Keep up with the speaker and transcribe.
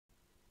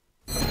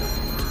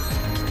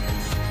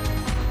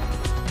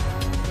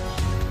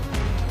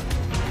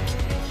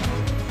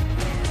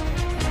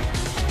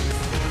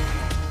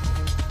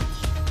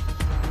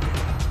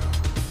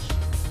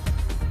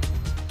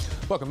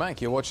Welcome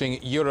back. You're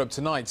watching Europe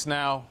Tonight.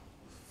 Now,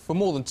 for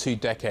more than 2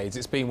 decades,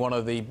 it's been one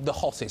of the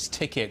hottest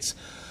tickets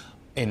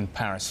in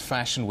Paris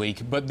Fashion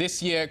Week. But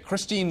this year,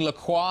 Christine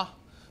Lacroix,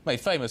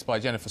 made famous by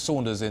Jennifer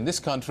Saunders in this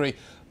country,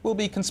 will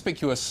be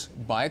conspicuous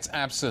by its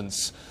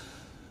absence.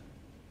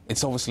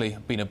 It's obviously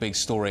been a big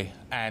story,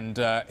 and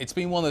it's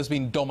been one that's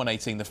been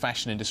dominating the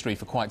fashion industry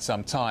for quite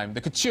some time.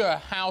 The couture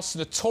house,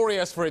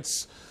 notorious for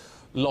its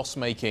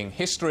loss-making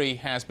history,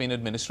 has been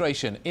in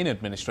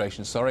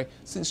administration,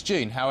 since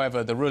June.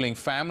 However, the ruling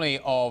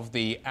family of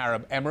the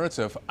Arab Emirate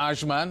of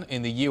Ajman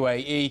in the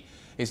UAE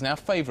is now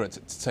favourite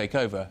to take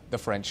over the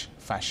French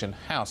fashion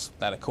house.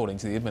 That, according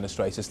to the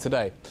administrators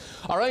today.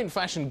 Our own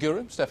fashion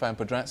guru, Stéphane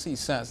Pedrazzi,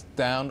 sat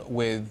down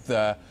with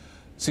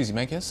Suzy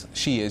Menkes.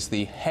 She is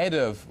the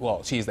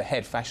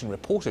head fashion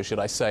reporter, should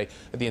I say,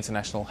 at the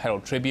International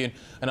Herald Tribune,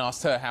 and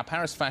asked her how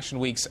Paris Fashion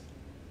Weeks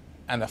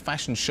and the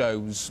fashion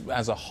shows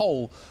as a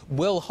whole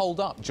will hold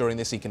up during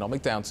this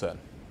economic downturn.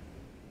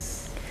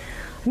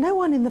 No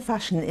one in the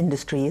fashion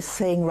industry is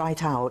saying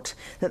right out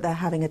that they're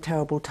having a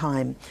terrible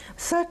time.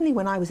 Certainly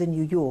when I was in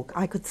New York,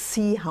 I could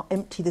see how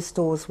empty the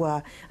stores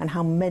were and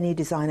how many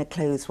designer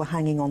clothes were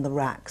hanging on the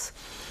racks.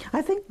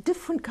 I think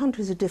different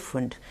countries are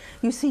different.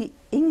 You see,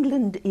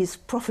 England is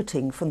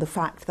profiting from the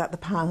fact that the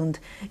pound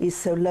is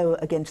so low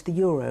against the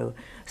euro.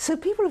 So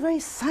people are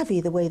very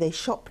savvy the way they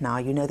shop now.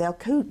 You know, they'll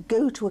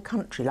go to a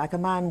country, like a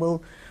man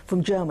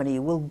from Germany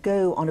will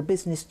go on a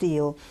business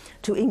deal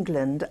to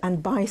England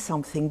and buy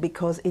something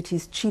because it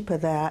is cheaper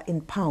there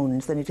in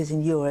pounds than it is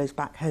in euros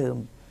back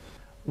home.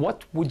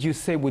 What would you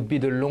say would be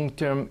the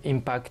long-term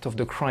impact of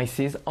the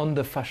crisis on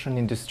the fashion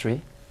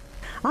industry?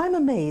 I'm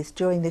amazed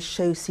during this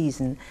show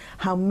season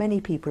how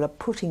many people are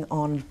putting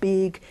on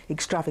big,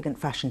 extravagant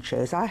fashion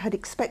shows. I had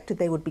expected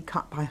they would be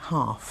cut by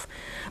half.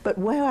 But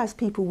whereas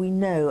people we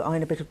know are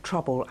in a bit of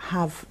trouble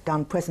have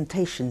done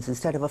presentations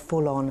instead of a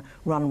full-on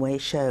runway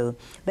show,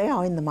 they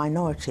are in the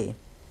minority.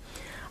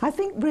 I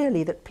think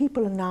really that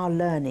people are now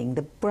learning,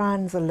 the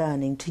brands are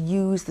learning to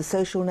use the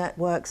social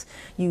networks,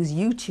 use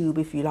YouTube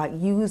if you like,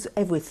 use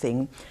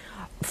everything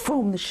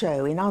from the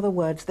show. In other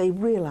words, they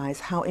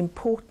realise how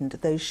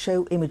important those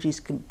show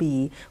images can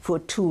be for a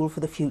tool for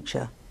the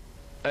future.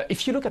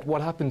 If you look at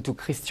what happened to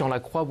Christian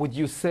Lacroix, would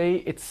you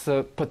say it's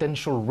a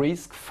potential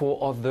risk for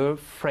other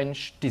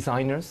French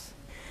designers?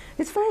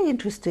 It's very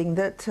interesting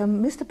that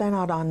Mr.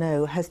 Bernard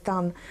Arnault has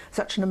done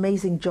such an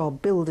amazing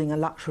job building a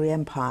luxury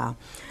empire.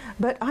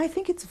 But I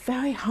think it's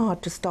very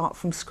hard to start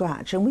from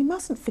scratch, and we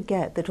mustn't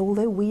forget that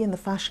although we in the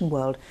fashion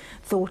world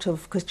thought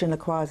of Christian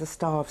Lacroix as a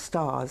star of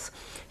stars,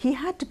 he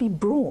had to be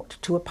brought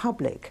to a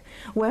public.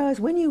 Whereas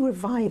when you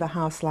revive a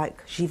house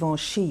like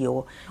Givenchy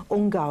or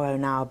Ungaro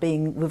now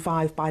being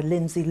revived by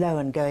Lindsay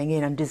Lohan going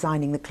in and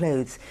designing the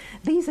clothes,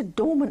 these are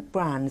dormant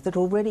brands that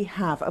already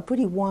have a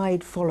pretty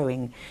wide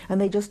following and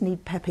they just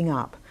need pepping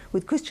up.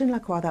 With Christian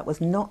Lacroix, that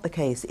was not the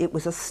case. It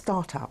was a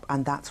start-up,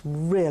 and that's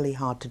really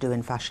hard to do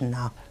in fashion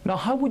now. Now,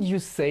 how would you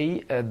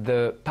say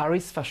the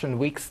Paris Fashion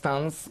Week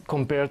stands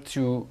compared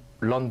to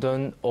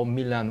London or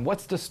Milan?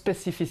 What's the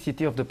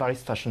specificity of the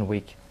Paris Fashion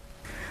Week?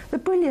 The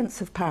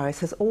brilliance of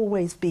Paris has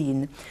always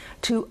been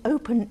to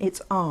open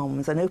its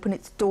arms and open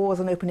its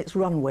doors and open its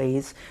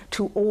runways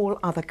to all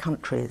other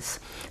countries.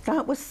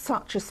 That was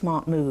such a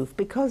smart move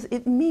because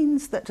it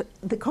means that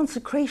the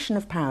consecration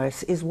of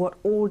Paris is what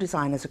all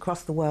designers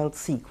across the world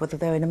seek, whether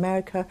they're in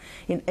America,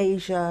 in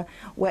Asia,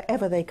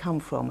 wherever they come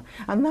from.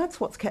 And that's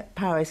what's kept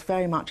Paris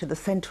very much at the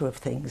centre of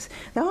things.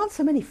 There aren't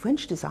so many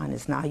French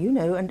designers now, you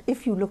know, and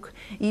if you look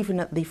even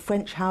at the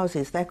French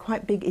houses, they're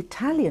quite big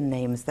Italian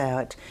names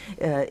there. At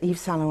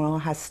Yves Saint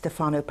Laurent has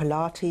Stefano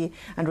Pilati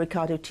and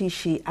Riccardo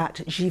Tisci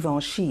at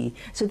Givenchy.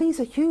 So these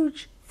are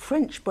huge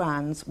French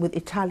brands with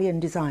Italian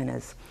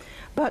designers.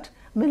 But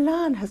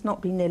Milan has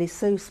not been nearly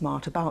so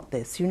smart about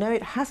this. You know,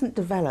 it hasn't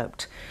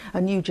developed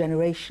a new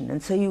generation,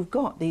 and so you've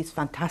got these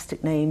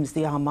fantastic names,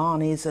 the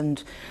Armanis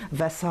and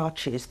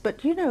Versaces,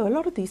 but you know, a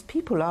lot of these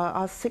people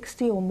are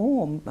 60 or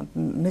more.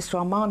 Mr.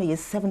 Armani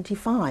is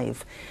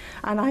 75.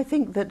 And I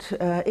think that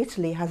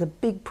Italy has a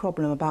big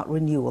problem about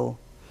renewal.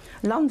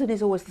 London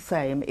is always the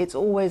same. It's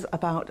always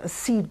about a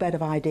seedbed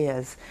of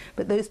ideas,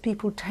 but those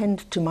people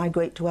tend to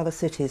migrate to other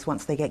cities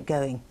once they get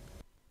going.